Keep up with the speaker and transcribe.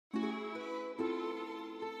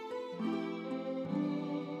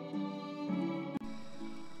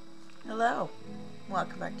Hello,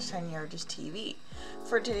 welcome back to Tiny Artist TV.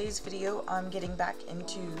 For today's video, I'm getting back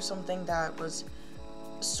into something that was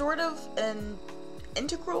sort of an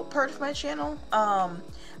integral part of my channel.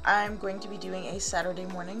 I'm going to be doing a Saturday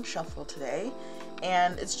morning shuffle today,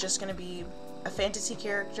 and it's just going to be a fantasy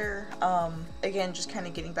character. Again, just kind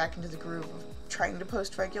of getting back into the groove of trying to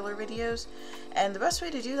post regular videos, and the best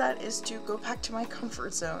way to do that is to go back to my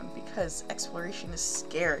comfort zone because exploration is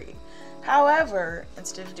scary. However,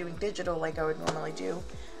 instead of doing digital like I would normally do,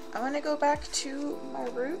 I'm going to go back to my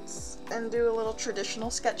roots and do a little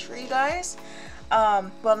traditional sketch for you guys.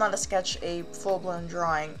 Well, not a sketch, a full-blown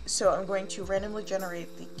drawing. So I'm going to randomly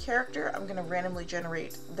generate the character. I'm going to randomly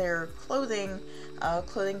generate their clothing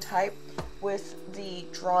type with the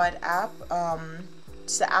Draw It app.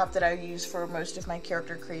 It's the app that I use for most of my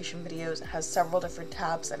character creation videos. It has several different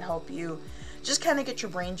tabs that help you just kind of get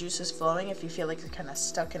your brain juices flowing if you feel like you're kind of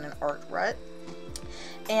stuck in an art rut.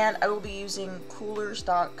 And I will be using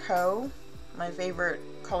coolers.co, my favorite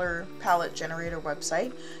color palette generator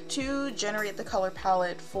website, to generate the color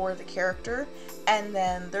palette for the character and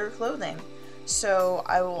then their clothing. So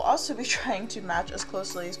I will also be trying to match as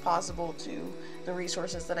closely as possible to the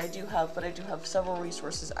resources that I do have, but I do have several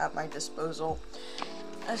resources at my disposal.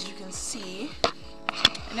 As you can see,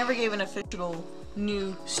 I never gave an official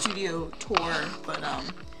new studio tour, but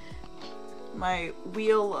my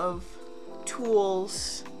wheel of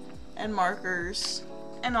tools and markers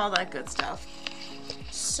and all that good stuff.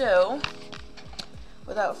 So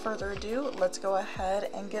without further ado, let's go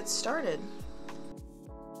ahead and get started.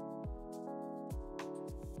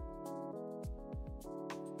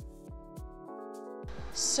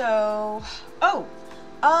 So,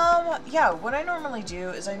 yeah, what I normally do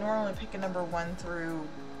is I normally pick a number 1 through,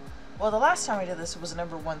 well, the last time I did this was a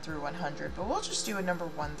number 1 through 100, but we'll just do a number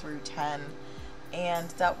 1 through 10, and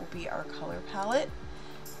that will be our color palette.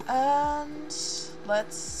 And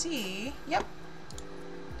let's see, yep.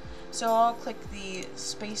 So I'll click the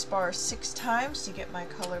space bar 6 times to get my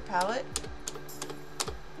color palette.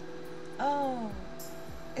 Oh,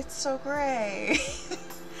 it's so gray.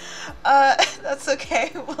 That's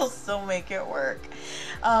okay, we'll still make it work.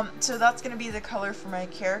 So that's going to be the color for my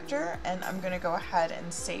character, and I'm going to go ahead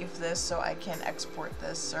and save this so I can export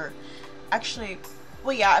this, or actually,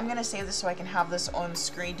 well, yeah, I'm going to save this so I can have this on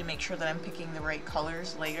screen to make sure that I'm picking the right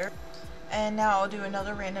colors later. And now I'll do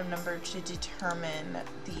another random number to determine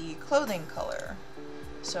the clothing color.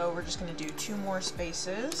 So we're just going to do 2 more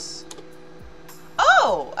spaces.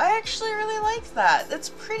 Oh, I actually really like that. That's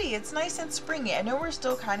pretty. It's nice and springy. I know we're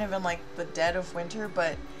still kind of in like the dead of winter,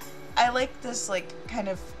 but I like this like kind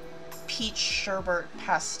of peach sherbet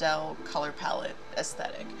pastel color palette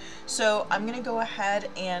aesthetic. So I'm gonna go ahead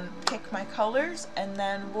and pick my colors and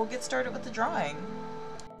then we'll get started with the drawing.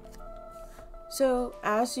 So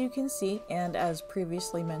as you can see, and as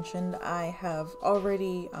previously mentioned, I have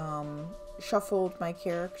already shuffled my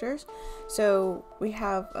characters. So we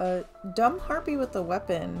have a dumb harpy with a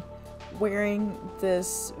weapon wearing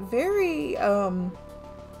this very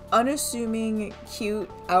unassuming cute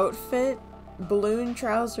outfit, balloon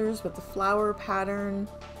trousers with the flower pattern.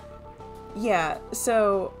 Yeah,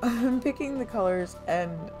 so I'm picking the colors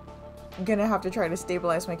and I'm gonna have to try to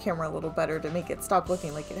stabilize my camera a little better to make it stop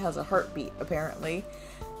looking like it has a heartbeat apparently.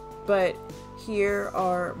 But here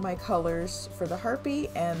are my colors for the harpy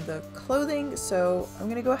and the clothing, so I'm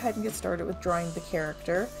gonna go ahead and get started with drawing the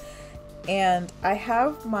character. And I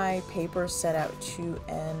have my paper set out to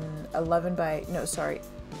an 11 by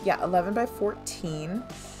 14,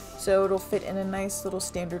 so it'll fit in a nice little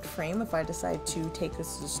standard frame if I decide to take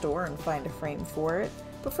this to the store and find a frame for it.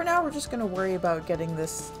 But for now, we're just gonna worry about getting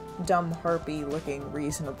this dumb harpy looking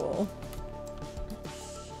reasonable.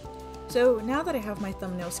 So now that I have my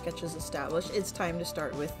thumbnail sketches established, it's time to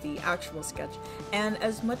start with the actual sketch. And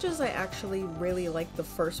as much as I actually really liked the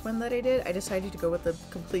first one that I did, I decided to go with a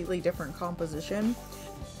completely different composition.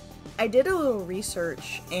 I did a little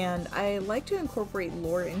research, and I like to incorporate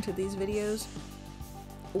lore into these videos.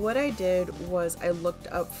 What I did was I looked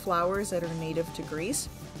up flowers that are native to Greece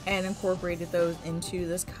and incorporated those into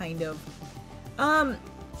this kind of,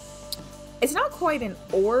 it's not quite an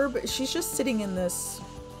orb, she's just sitting in this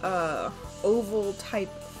oval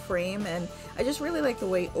type frame, and I just really like the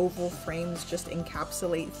way oval frames just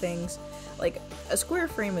encapsulate things. Like a square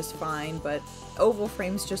frame is fine, but oval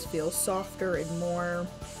frames just feel softer and more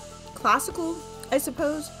classical, I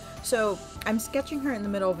suppose. So I'm sketching her in the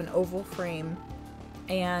middle of an oval frame,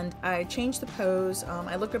 and I changed the pose.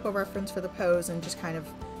 I looked up a reference for the pose and just kind of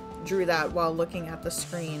drew that while looking at the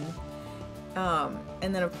screen.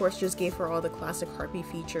 And then of course just gave her all the classic harpy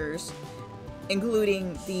features.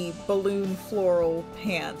 including the balloon floral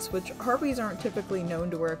pants, which harpies aren't typically known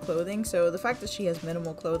to wear clothing, so the fact that she has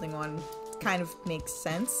minimal clothing on kind of makes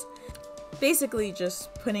sense. Basically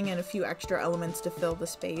just putting in a few extra elements to fill the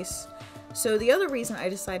space. So the other reason I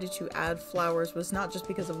decided to add flowers was not just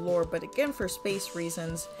because of lore, but again for space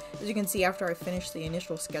reasons. As you can see, after I finished the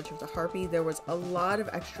initial sketch of the harpy, there was a lot of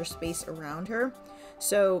extra space around her.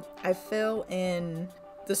 So I fill in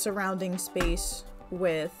the surrounding space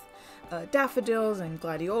with daffodils and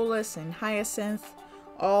gladiolus and hyacinth,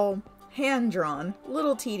 all hand-drawn. A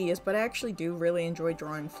little tedious, but I actually do really enjoy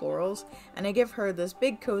drawing florals. And I give her this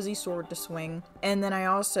big cozy sword to swing. And then I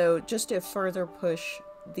also, just to further push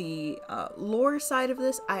the lore side of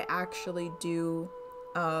this, I actually do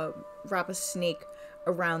wrap a snake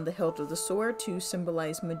around the hilt of the sword to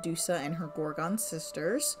symbolize Medusa and her Gorgon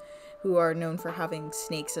sisters, who are known for having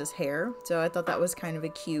snakes as hair. So I thought that was kind of a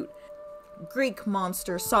cute Greek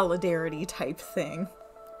monster solidarity type thing.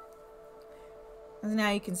 And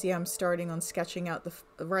now you can see I'm starting on sketching out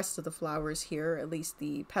the rest of the flowers here, at least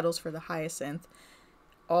the petals for the hyacinth,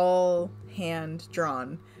 all hand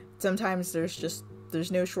drawn. Sometimes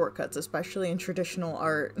there's no shortcuts, especially in traditional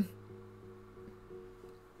art.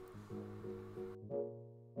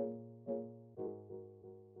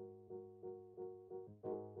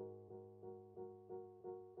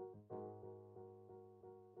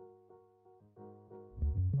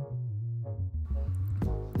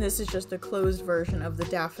 This is just a closed version of the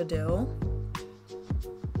daffodil.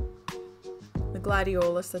 The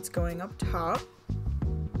gladiolus that's going up top.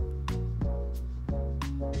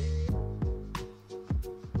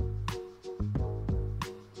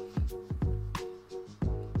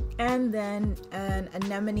 And then an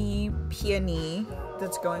anemone peony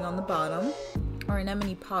that's going on the bottom. Or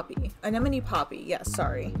anemone poppy. Anemone poppy, yes,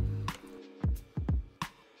 sorry.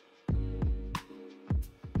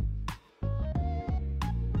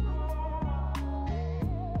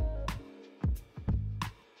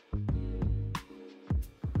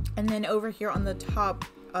 And then over here on the top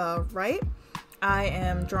right, I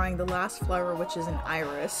am drawing the last flower, which is an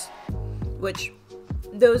iris, which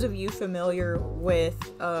those of you familiar with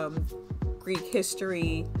Greek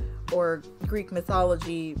history or Greek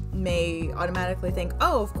mythology may automatically think,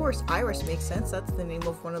 oh, of course, Iris makes sense. That's the name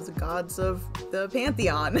of one of the gods of the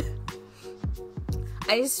pantheon.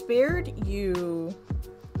 I spared you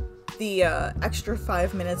the extra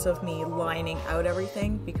 5 minutes of me lining out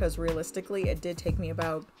everything because realistically it did take me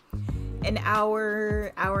about an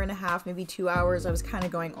hour, hour and a half, maybe 2 hours. I was kind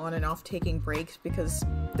of going on and off taking breaks because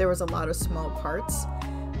there was a lot of small parts.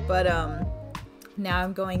 But now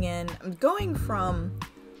I'm going from,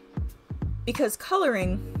 because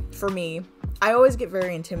coloring for me, I always get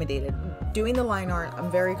very intimidated. Doing the line art,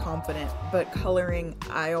 I'm very confident, but coloring,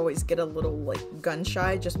 I always get a little like gun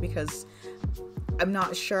shy just because I'm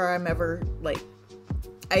not sure I'm ever like,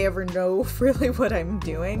 I ever know really what I'm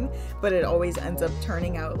doing, but it always ends up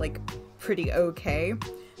turning out like pretty okay.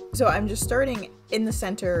 So I'm just starting in the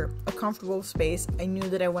center, a comfortable space. I knew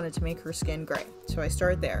that I wanted to make her skin gray, so I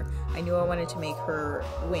start there. I knew I wanted to make her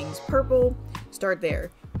wings purple, start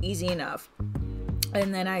there, easy enough.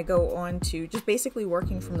 And then I go on to just basically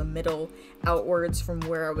working from the middle outwards from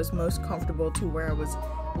where I was most comfortable to where I was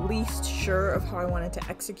least sure of how I wanted to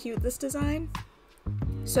execute this design.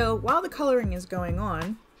 So while the coloring is going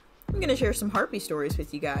on, I'm going to share some harpy stories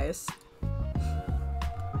with you guys.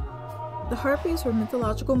 The harpies were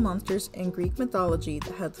mythological monsters in Greek mythology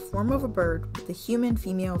that had the form of a bird with a human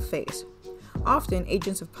female face. Often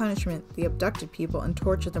agents of punishment, they abducted people and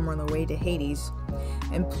tortured them on their way to Hades,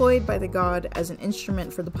 employed by the god as an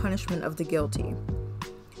instrument for the punishment of the guilty.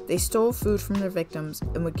 They stole food from their victims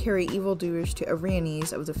and would carry evildoers to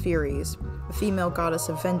Erinyes of the Furies, a female goddess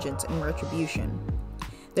of vengeance and retribution.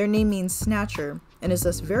 Their name means snatcher, and is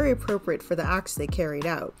thus very appropriate for the acts they carried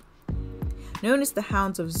out. Known as the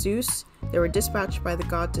Hounds of Zeus, they were dispatched by the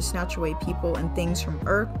god to snatch away people and things from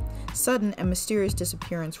Earth. Sudden and mysterious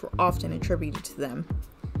disappearance were often attributed to them.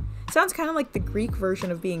 Sounds kind of like the Greek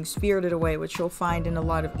version of being spirited away, which you'll find in a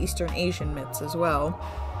lot of Eastern Asian myths as well.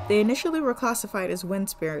 They initially were classified as wind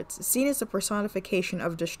spirits, seen as a personification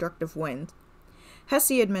of destructive wind.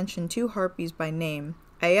 Hesiod mentioned two harpies by name,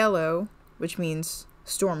 Aello, which means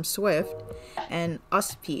storm swift, and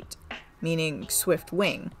Ospite, meaning swift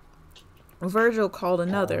wing. Virgil called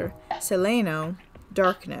another, Seleno,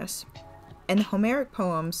 darkness. In Homeric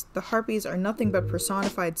poems, the harpies are nothing but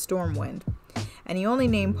personified storm wind, and he only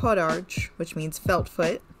named Podarch, which means felt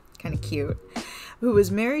foot, kind of cute, who was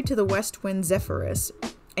married to the west wind Zephyrus,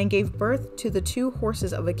 and gave birth to the two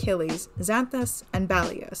horses of Achilles, Xanthus and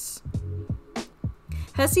Balius.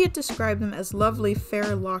 Hesiod described them as lovely,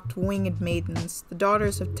 fair-locked winged maidens, the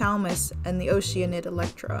daughters of Thaumas and the Oceanid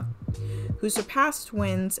Electra, who surpassed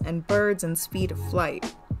winds and birds in speed of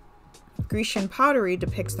flight. Grecian pottery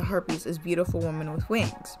depicts the Harpies as beautiful women with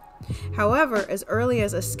wings. However, as early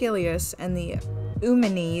as Aeschylus and the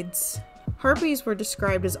Eumenides, Harpies were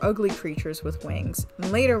described as ugly creatures with wings,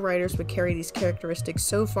 and later writers would carry these characteristics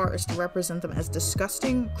so far as to represent them as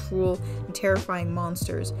disgusting, cruel, and terrifying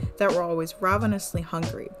monsters that were always ravenously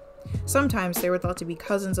hungry. Sometimes they were thought to be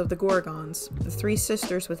cousins of the Gorgons, the three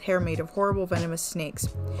sisters with hair made of horrible venomous snakes,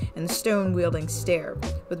 and the stone-wielding Stare,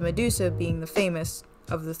 with Medusa being the famous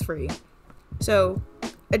of the three. So,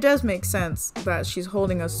 it does make sense that she's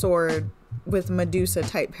holding a sword with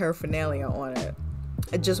Medusa-type paraphernalia on it.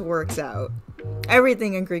 It just works out.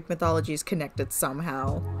 Everything in Greek mythology is connected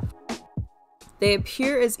somehow. They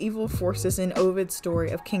appear as evil forces in Ovid's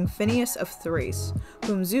story of King Phineus of Thrace,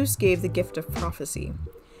 whom Zeus gave the gift of prophecy.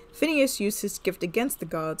 Phineus used his gift against the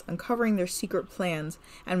gods, uncovering their secret plans,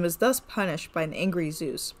 and was thus punished by an angry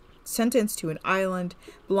Zeus. Sentenced to an island,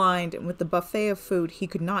 blind, and with the buffet of food he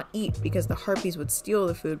could not eat because the Harpies would steal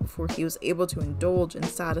the food before he was able to indulge and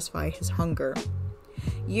satisfy his hunger.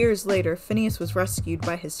 Years later, Phineus was rescued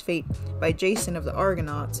by his fate by Jason of the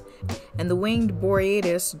Argonauts, and the winged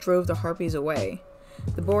Boreads drove the Harpies away.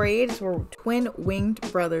 The Boreads were twin winged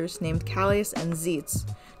brothers named Callias and Zetes,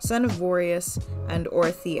 son of Boreas and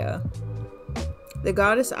Orithea. The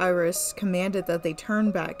goddess Iris commanded that they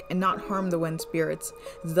turn back and not harm the wind spirits,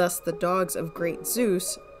 thus the dogs of great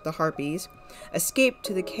Zeus, the Harpies, escaped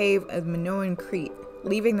to the cave of Minoan Crete,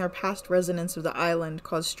 leaving their past residence of the island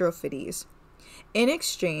called Strophides. In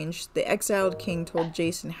exchange, the exiled king told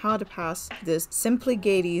Jason how to pass this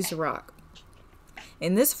Symplegades rock.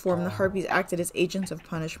 In this form, the Harpies acted as agents of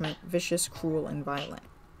punishment, vicious, cruel, and violent.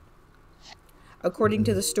 According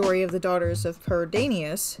to the story of the daughters of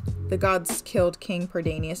Perdanius, the gods killed King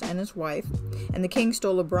Perdanius and his wife, and the king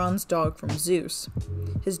stole a bronze dog from Zeus.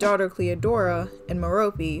 His daughter Cleodora and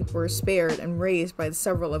Merope were spared and raised by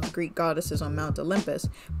several of the Greek goddesses on Mount Olympus,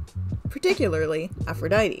 particularly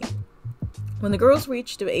Aphrodite. When the girls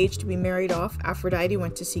reached of age to be married off, Aphrodite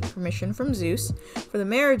went to seek permission from Zeus for the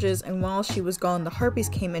marriages, and while she was gone, the Harpies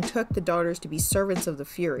came and took the daughters to be servants of the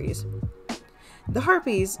Furies. The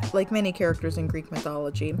Harpies, like many characters in Greek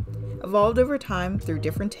mythology, evolved over time through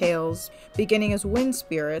different tales, beginning as wind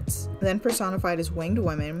spirits, then personified as winged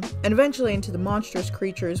women, and eventually into the monstrous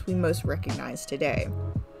creatures we most recognize today.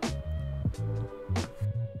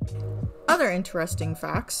 Other interesting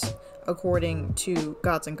facts, according to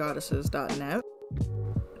godsandgoddesses.net,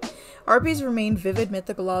 Harpies remained vivid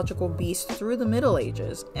mythological beasts through the Middle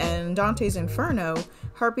Ages, and in Dante's Inferno,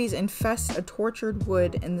 Harpies infest a tortured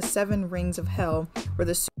wood in the 7 rings of hell where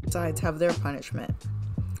the suicides have their punishment.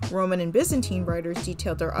 Roman and Byzantine writers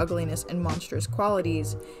detailed their ugliness and monstrous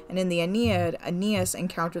qualities, and in the Aeneid, Aeneas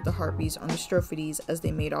encountered the Harpies on the Strophides as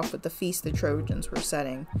they made off with the feast the Trojans were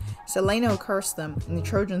setting. Celaeno cursed them, and the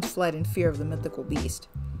Trojans fled in fear of the mythical beast.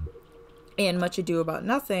 In Much Ado About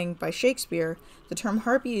Nothing by Shakespeare, the term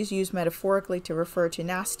harpy is used metaphorically to refer to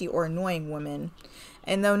nasty or annoying women,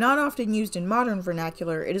 and though not often used in modern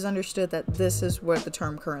vernacular, it is understood that this is what the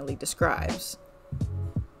term currently describes.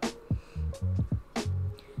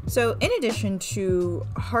 So, in addition to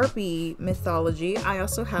harpy mythology, I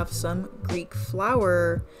also have some Greek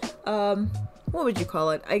flower, what would you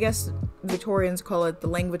call it? I guess Victorians call it the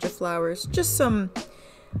language of flowers. Just some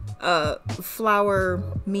flower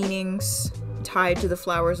meanings tied to the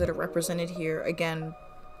flowers that are represented here. Again,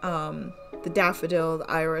 the daffodil, the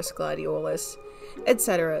iris, gladiolus,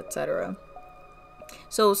 etc., etc.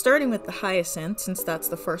 So starting with the hyacinth, since that's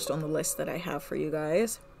the first on the list that I have for you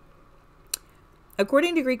guys.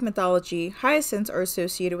 According to Greek mythology, hyacinths are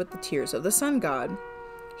associated with the tears of the sun god.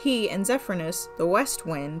 He and Zephyrinus, the west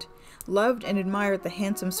wind, loved and admired the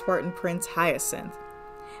handsome Spartan prince Hyacinth.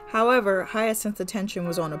 However, Hyacinth's attention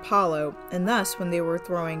was on Apollo, and thus, when they were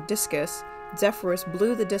throwing discus, Zephyrus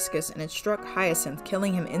blew the discus and it struck Hyacinth,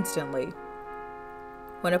 killing him instantly.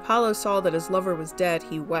 When Apollo saw that his lover was dead,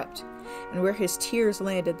 he wept, and where his tears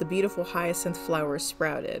landed, the beautiful hyacinth flowers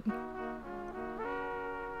sprouted.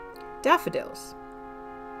 Daffodils.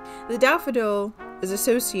 The daffodil is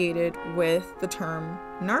associated with the term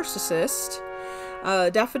narcissist.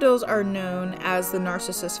 Daffodils are known as the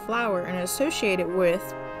narcissus flower and are associated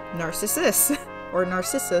with Narcissus, or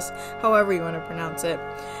Narcissus, however you want to pronounce it,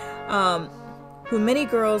 who many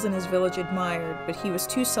girls in his village admired, but he was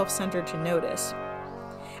too self-centered to notice.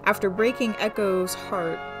 After breaking Echo's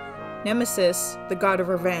heart, Nemesis, the god of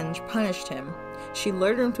revenge, punished him. She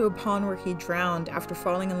lured him to a pond where he drowned after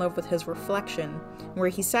falling in love with his reflection, where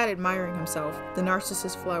he sat admiring himself. The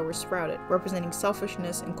narcissus flower sprouted, representing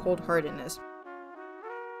selfishness and cold-heartedness.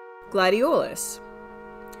 Gladiolus.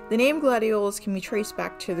 The name gladiolus can be traced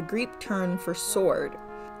back to the Greek term for sword.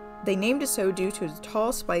 They named it so due to its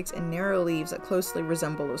tall spikes and narrow leaves that closely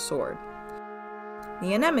resemble a sword.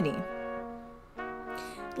 The anemone.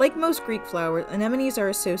 Like most Greek flowers, anemones are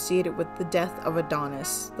associated with the death of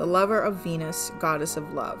Adonis, the lover of Venus, goddess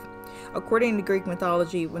of love. According to Greek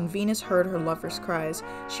mythology, when Venus heard her lover's cries,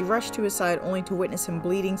 she rushed to his side only to witness him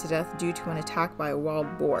bleeding to death due to an attack by a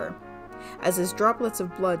wild boar. As his droplets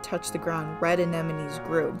of blood touched the ground, red anemones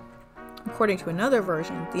grew. According to another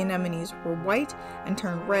version, the anemones were white and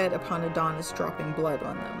turned red upon Adonis dropping blood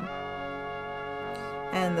on them.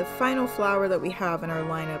 And the final flower that we have in our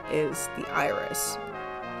lineup is the iris.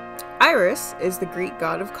 Iris is the Greek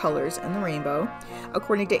god of colors and the rainbow.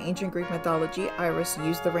 According to ancient Greek mythology, Iris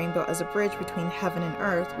used the rainbow as a bridge between heaven and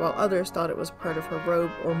earth, while others thought it was part of her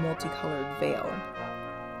robe or multicolored veil.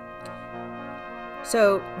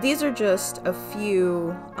 So these are just a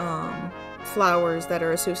few flowers that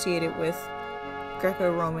are associated with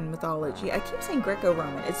Greco-Roman mythology. I keep saying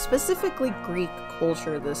Greco-Roman. It's specifically Greek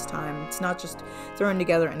culture this time. It's not just thrown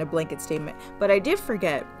together in a blanket statement. But I did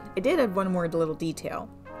forget, I did add one more little detail.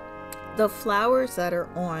 The flowers that are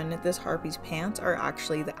on this harpy's pants are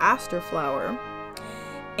actually the aster flower.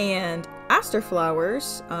 And aster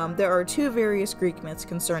flowers, there are two various Greek myths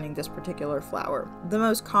concerning this particular flower. The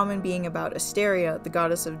most common being about Asteria, the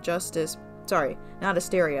goddess of justice. Sorry, not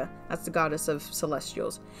Asteria, that's the goddess of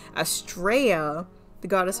celestials. Astrea, the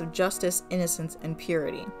goddess of justice, innocence, and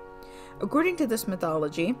purity. According to this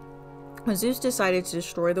mythology, when Zeus decided to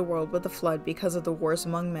destroy the world with a flood because of the wars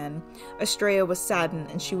among men, Astrea was saddened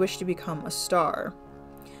and she wished to become a star.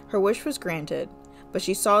 Her wish was granted, but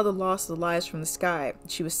she saw the loss of the lives from the sky.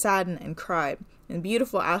 She was saddened and cried, and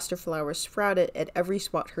beautiful aster flowers sprouted at every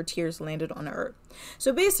spot her tears landed on earth.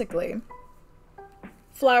 So basically,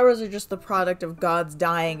 flowers are just the product of gods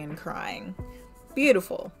dying and crying.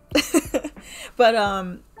 Beautiful. But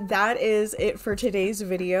that is it for today's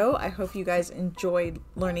video. I hope you guys enjoyed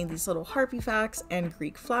learning these little harpy facts and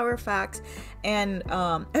Greek flower facts, and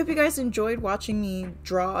I hope you guys enjoyed watching me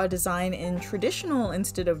draw a design in traditional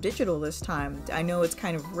instead of digital this time. I know it's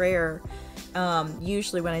kind of rare.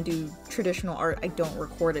 Usually when I do traditional art, I don't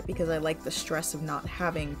record it because I like the stress of not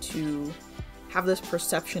having to have this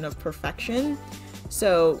perception of perfection.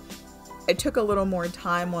 So I took a little more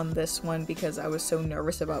time on this one because I was so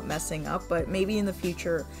nervous about messing up, but maybe in the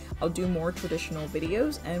future I'll do more traditional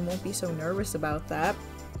videos and won't be so nervous about that.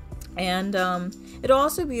 And it'll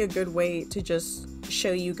also be a good way to just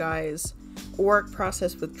show you guys a work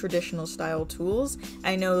process with traditional style tools.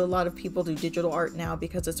 I know a lot of people do digital art now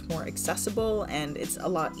because it's more accessible and it's a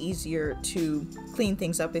lot easier to clean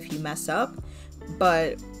things up if you mess up,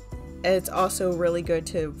 but it's also really good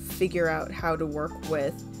to figure out how to work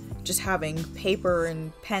with just having paper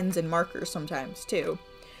and pens and markers sometimes too.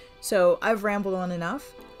 So I've rambled on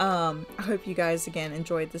enough. I hope you guys again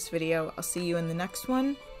enjoyed this video. I'll see you in the next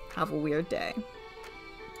one. Have a weird day.